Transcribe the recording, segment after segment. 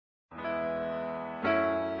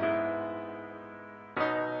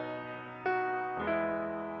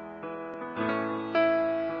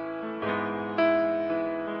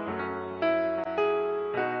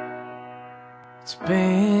It's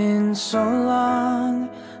been so long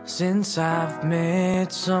since I've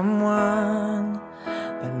met someone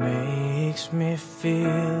that makes me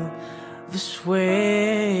feel this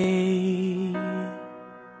way,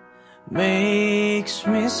 makes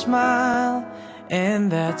me smile,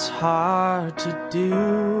 and that's hard to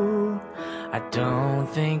do. I don't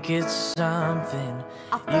think it's something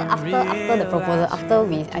after the proposal,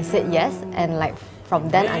 I said yes, and like from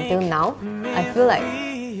then until now, I feel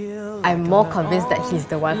like I'm more convinced that he's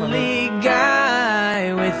the one for me. Only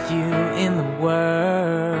guy with you in the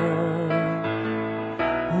world.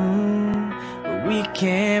 But we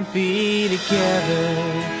can't be together,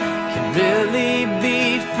 can really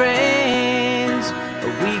be friends,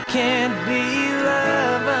 but we can't be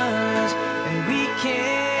lovers, and we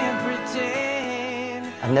can't pretend.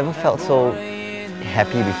 I've never felt so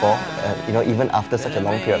happy before, even after such a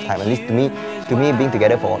long period of time. At least to me being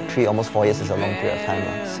together for almost 4 years is a long period of time.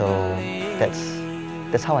 So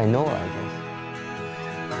that's how I know, I guess.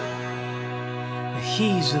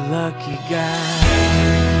 He's a lucky guy.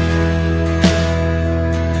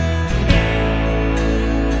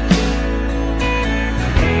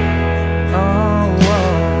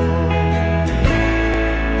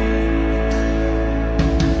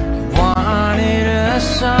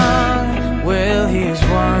 Song, well, here's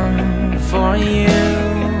one for you.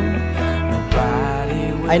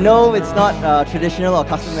 I know it's not traditional or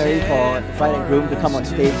customary for the bride and groom to come on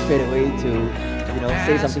stage straight away to,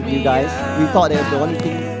 say something to you guys. We thought it was the only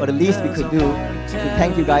thing, or the least we could do, to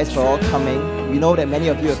thank you guys for all coming. We know that many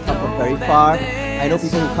of you have come from very far. I know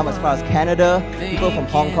people who come as far as Canada, people from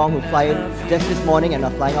Hong Kong who fly in just this morning and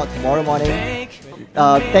are flying out tomorrow morning.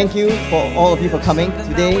 Thank you for all of you for coming.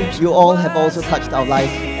 Today, you all have also touched our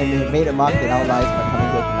lives and have made a mark in our lives by coming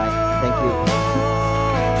here tonight. Thank you.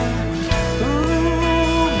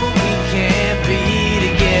 We can't be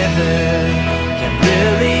together, can't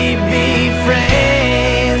really be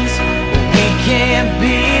friends, we can't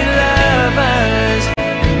be lovers,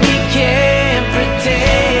 we can't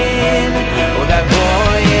pretend. Oh, that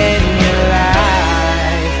boy in your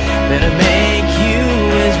life better make you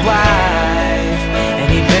his wife, and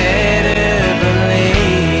he better believe.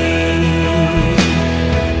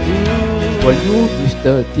 Will you,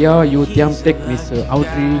 Mr. Tia, you take Mr.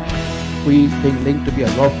 Audrey, we being linked to be a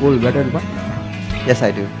lawful wedded wife? Yes,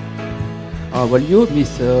 I do. Will you,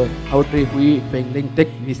 Mr. Audrey, we being linked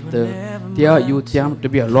take Mr. Tia, you to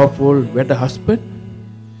be a lawful wedded husband?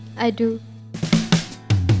 I do.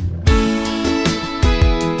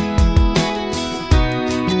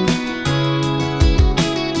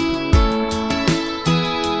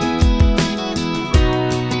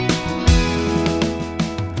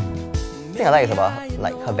 The thing I like is about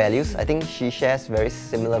her values. I think she shares very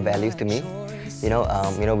similar values to me. We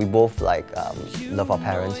both love our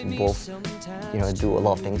parents. We both do a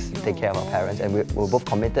lot of things to take care of our parents, and we're both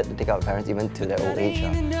committed to take care of our parents even to their old age.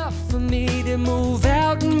 Enough for me to move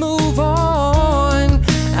out and move on.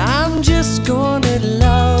 I'm just gonna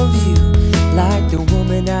love you like the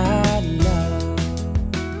woman I love.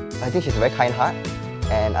 I think she's a very kind heart,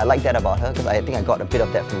 and I like that about her because I think I got a bit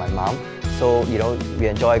of that from my mom. So, we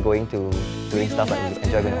enjoy doing stuff like we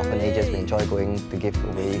enjoy going to orphanages, we enjoy going to give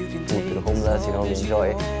away food to the homeless, we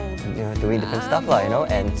enjoy doing different stuff,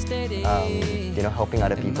 and helping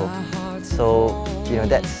other people. So,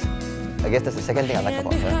 I guess that's the second thing I like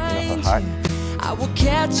about her, her heart. I will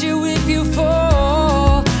catch you if you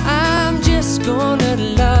fall. I'm just gonna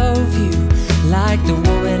love you like the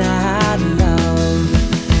woman I love.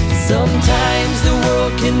 Sometimes the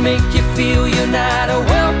world can make you feel you're not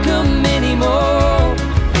welcome anymore,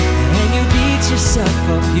 and you beat yourself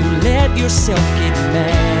up, you let yourself get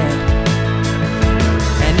mad.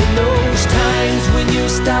 And in those times when you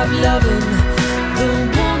stop loving the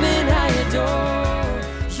woman I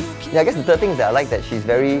adore, I guess the third thing is that I like that she's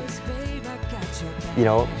very,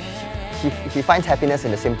 she finds happiness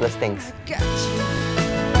in the simplest things.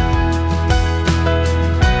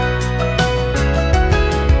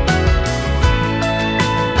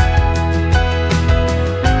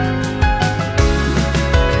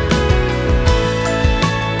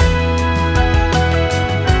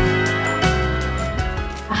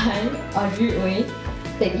 Audrey,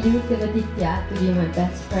 take you, Timothy Tia, to be my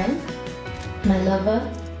best friend, my lover,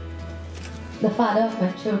 the father of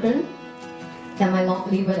my children, and my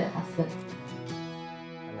lawfully wedded husband.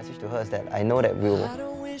 My message to her is that I know that we'll,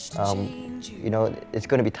 it's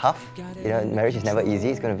going to be tough. Marriage is never easy.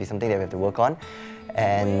 It's going to be something that we have to work on,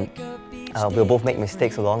 and we'll both make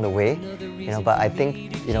mistakes along the way. But I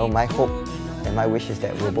think, my hope and my wish is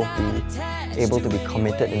that we'll both be able to be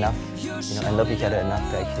committed enough, and love each other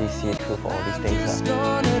enough to actually see it through for all these things.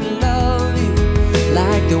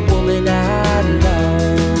 like the woman I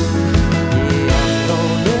love. Yeah, I'm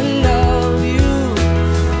gonna love you.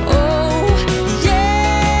 Oh,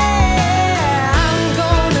 yeah, I'm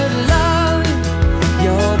gonna love you.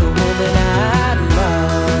 You're the woman I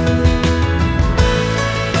love.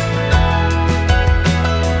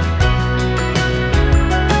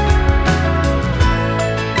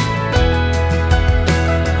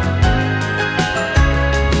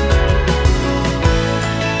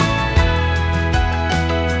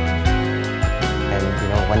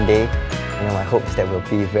 And one day, my hope is that we'll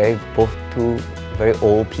be both two very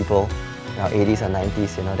old people in our 80s or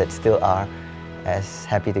 90s, that still are as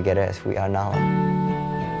happy together as we are now.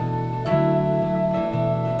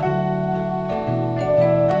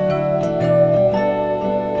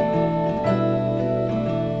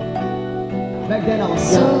 Back then I was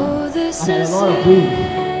So young. this I had a is lot of dreams.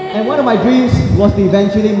 And one of my dreams was to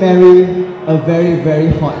eventually marry a very, very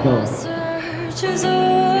hot girl. search is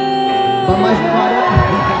But my father...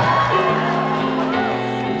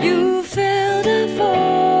 You filled a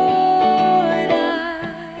void I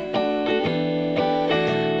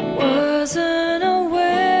wasn't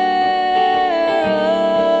aware of.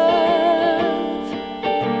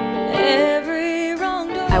 Every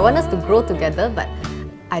wrongdoing. I want us to grow together, but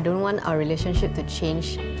I don't want our relationship to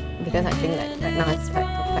change because I think that right now it's quite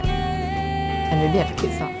perfect. And maybe have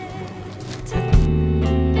kids now.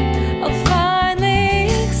 I'll finally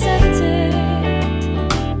accept it,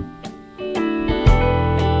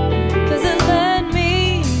 'cause it led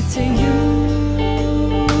me to you.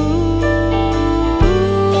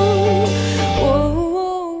 Whoa,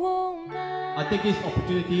 whoa, whoa. I take this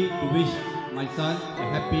opportunity to wish my son a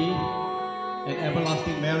happy and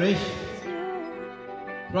everlasting marriage.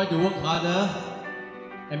 Try to work harder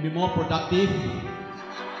and be more productive.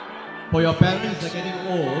 For your parents are getting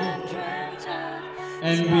old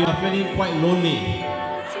and we are feeling quite lonely.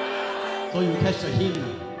 So you catch a hint.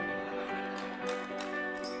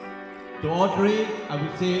 To Audrey, I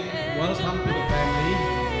would say welcome to the family.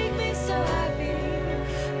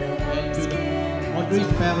 And to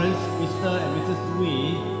Audrey's parents, Mr. and Mrs.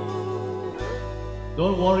 Wee,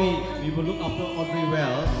 don't worry, we will look after Audrey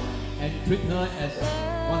well and treat her as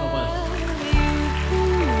one of us.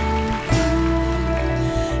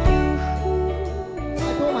 I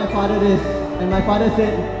told my father this, and my father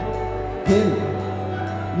said, Tim,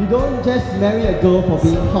 you don't just marry a girl for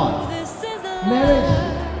being hot. Marriage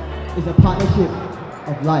is a partnership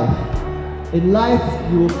of life. In life,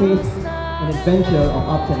 you will face an adventure of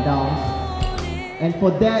ups and downs. And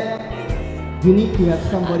for that, you need to have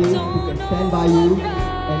somebody who can stand by you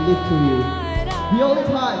and live through you. The only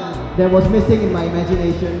part that was missing in my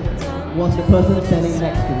imagination was the person standing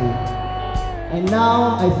next to me. And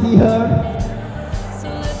now I see her,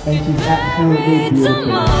 and she's absolutely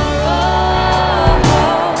beautiful.